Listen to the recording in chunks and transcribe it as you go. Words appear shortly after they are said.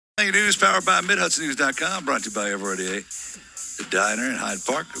News powered by MidHudsonNews.com, brought to you by Eveready, the diner in Hyde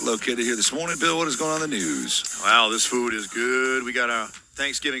Park, located here this morning. Bill, what is going on in the news? Wow, this food is good. We got a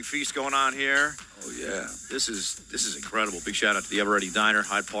Thanksgiving feast going on here. Oh, yeah. This is incredible. Big shout out to the Eveready Diner,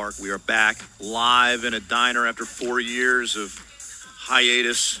 Hyde Park. We are back live in a diner after 4 years of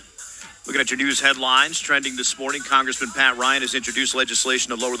hiatus. Looking at your news headlines, trending this morning, Congressman Pat Ryan has introduced legislation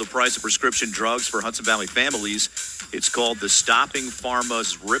to lower the price of prescription drugs for Hudson Valley families. It's called the Stopping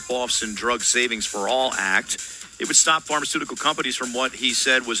Pharma's Ripoffs and Drug Savings for All Act. It would stop pharmaceutical companies from what he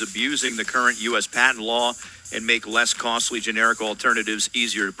said was abusing the current U.S. patent law and make less costly generic alternatives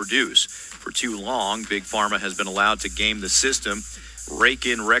easier to produce. For too long, Big Pharma has been allowed to game the system, rake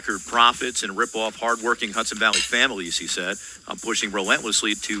in record profits, and rip off hardworking Hudson Valley families, he said. I'm pushing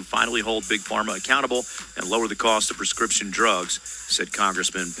relentlessly to finally hold Big Pharma accountable and lower the cost of prescription drugs, said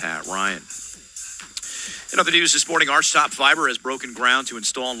Congressman Pat Ryan. In other news this morning, Archtop Fiber has broken ground to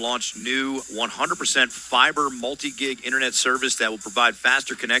install and launch new 100% fiber multi-gig internet service that will provide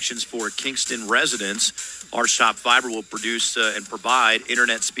faster connections for Kingston residents. Archtop Fiber will produce and provide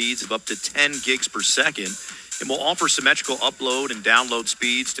internet speeds of up to 10 gigs per second and will offer symmetrical upload and download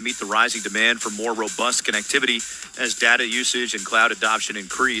speeds to meet the rising demand for more robust connectivity as data usage and cloud adoption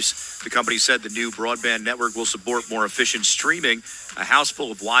increase. The company said the new broadband network will support more efficient streaming, a house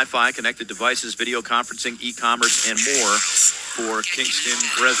full of Wi-Fi, connected devices, video conferencing, e-commerce, and more for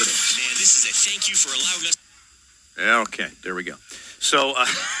Kingston residents. Man, this is a thank you for allowing us. Okay, there we go. So,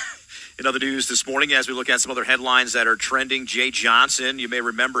 in other news this morning, as we look at some other headlines that are trending, Jay Johnson, you may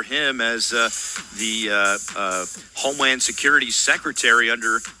remember him as the Homeland Security Secretary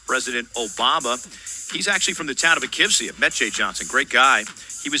under President Obama. He's actually from the town of Poughkeepsie. I've met Jay Johnson, great guy.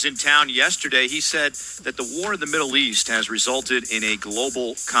 He was in town yesterday. He said that the war in the Middle East has resulted in a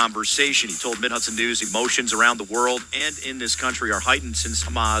global conversation. He told Mid-Hudson News emotions around the world and in this country are heightened since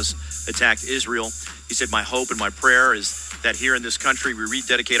Hamas attacked Israel. He said, my hope and my prayer is that here in this country we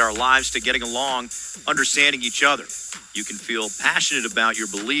rededicate our lives to getting along, understanding each other. You can feel passionate about your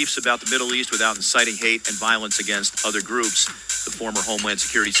beliefs about the Middle East without inciting hate and violence against other groups, the former Homeland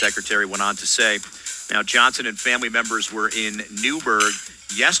Security Secretary went on to say. Now, Johnson and family members were in Newburgh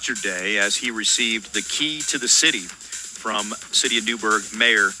yesterday as he received the key to the city from City of Newburgh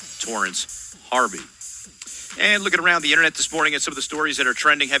Mayor Torrance Harvey. And looking around the internet this morning at some of the stories that are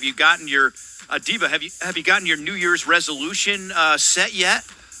trending, have you gotten your Diva? Have you gotten your New Year's resolution set yet?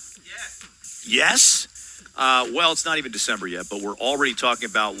 Yes. Well, it's not even December yet, but we're already talking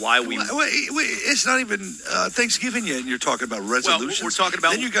about why we. Wait, it's not even Thanksgiving yet, and you're talking about resolutions. Well, we're talking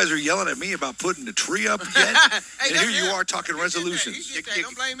about. Then you guys are yelling at me about putting the tree up yet, and here you are talking resolutions.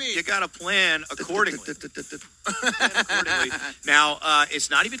 Don't blame me. You got to plan accordingly. Now,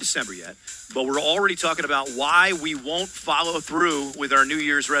 it's not even December yet, but we're already talking about why we won't follow through with our New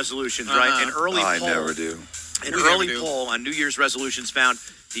Year's resolutions. Right? An early poll. I never do. An early poll on New Year's resolutions found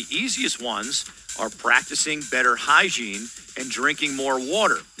the easiest ones are practicing better hygiene and drinking more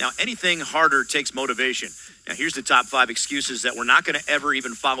water. Now, anything harder takes motivation. Now, here's the top 5 excuses that we're not going to ever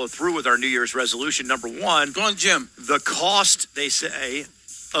even follow through with our New Year's resolution. Number 1, go on, gym. The cost, they say,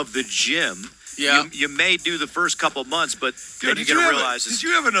 of the gym. Yeah. You may do the first couple months, but then you're going to realize did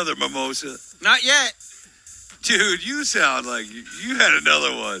you have another mimosa? Not yet. Dude, you sound like you had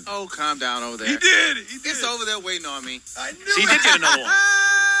another one. Oh, calm down over there. He did. It's over there waiting on me. I knew he did get another one.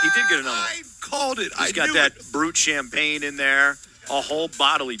 He did get another one. I called it. He's got that Brut champagne in there. A whole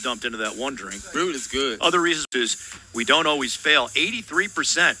bottle he dumped into that one drink. Brut is good. Other reasons is we don't always fail.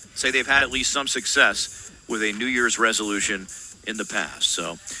 83% say they've had at least some success with a New Year's resolution in the past.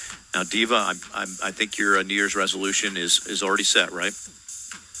 So now, Diva, I think your New Year's resolution is already set, right?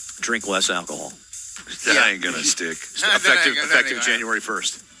 Drink less alcohol. That ain't going to stick. Effective January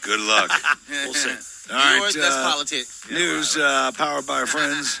 1st. Good luck. We'll see. All right. That's politics. News powered by our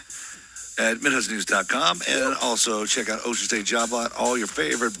friends at MidHudsonNews.com. And also check out Ocean State Job Lot. All your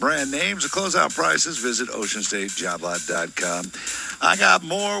favorite brand names and closeout prices. Visit OceanStateJobLot.com. I got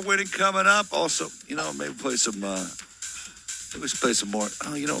more winning coming up. Also, maybe play some... maybe we should play some more.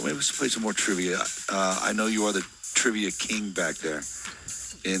 Maybe we should play some more trivia. I know you are the trivia king back there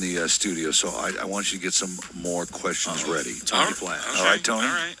in the studio, so I want you to get some more questions ready. Tony Flat. Okay. All right, Tony.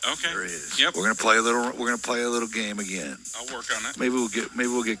 All right. Okay. There he is. Yep. We're gonna play a little game again. I'll work on that. Maybe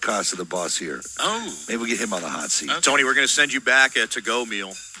we'll get Costa the boss here. Oh. Maybe we'll get him on the hot seat. Okay. Tony, we're going to send you back a to-go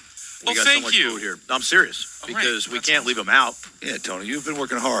meal. We Well, got thank so much you. food here. I'm serious All because right. we That's can't leave them out. Yeah, Tony, you've been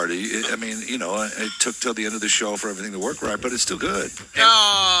working hard. I mean, you know, it took till the end of the show for everything to work right, but it's still good.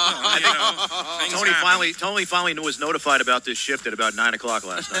 Oh. You know, things Tony happen. finally was notified about this shift at about 9:00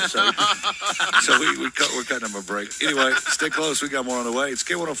 last night. So So we're cutting him a break. Anyway, stay close. We got more on the way. It's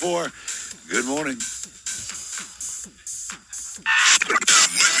K104. Good morning.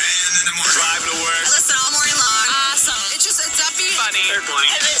 Drive to work. Listen all morning long. Awesome. It's upbeat. Funny. They're funny.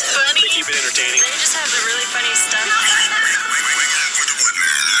 And it's funny. They keep it entertaining. They just have the really funny stuff.